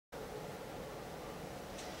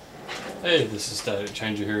Hey, this is Static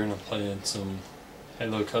Changer here, and I'm playing some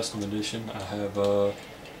Halo Custom Edition. I have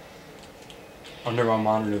under my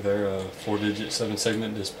monitor there a 4-digit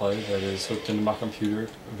 7-segment display that is hooked into my computer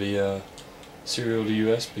via serial to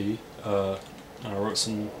USB. I wrote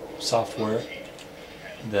some software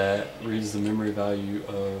that reads the memory value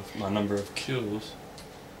of my number of kills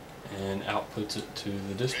and outputs it to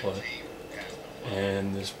the display.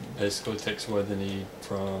 And this basically takes away the need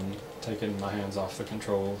from taking my hands off the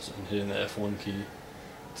controls and hitting the F1 key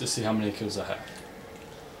to see how many kills I have.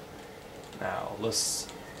 Now let's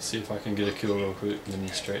see if I can get a kill real quick and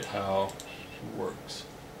demonstrate how it works.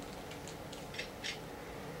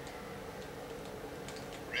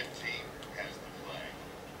 Red team has the flag.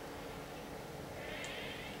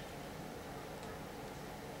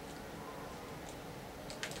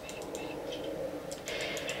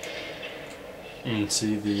 You can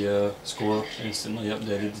see the score instantly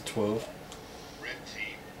updated to 12, Red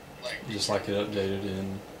team, flag. just like it updated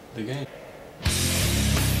in the game.